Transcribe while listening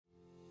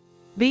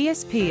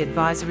BSP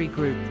Advisory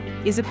Group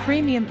is a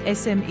premium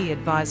SME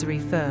advisory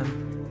firm.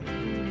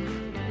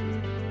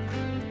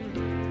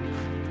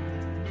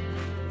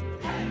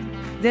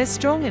 Their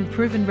strong and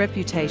proven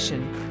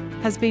reputation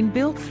has been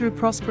built through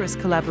prosperous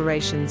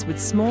collaborations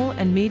with small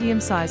and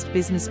medium-sized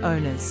business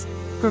owners,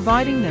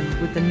 providing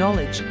them with the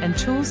knowledge and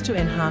tools to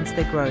enhance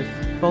their growth,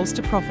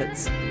 bolster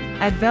profits,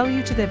 add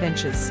value to their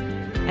ventures,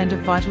 and of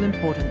vital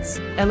importance,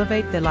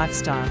 elevate their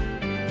lifestyle.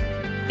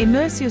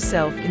 Immerse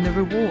yourself in the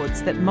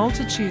rewards that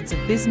multitudes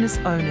of business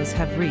owners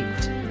have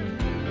reaped.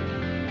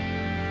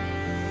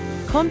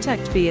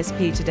 Contact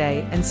BSP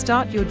today and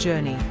start your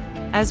journey,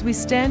 as we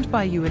stand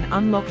by you in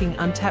unlocking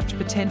untapped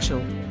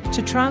potential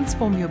to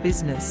transform your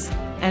business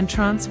and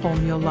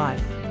transform your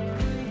life.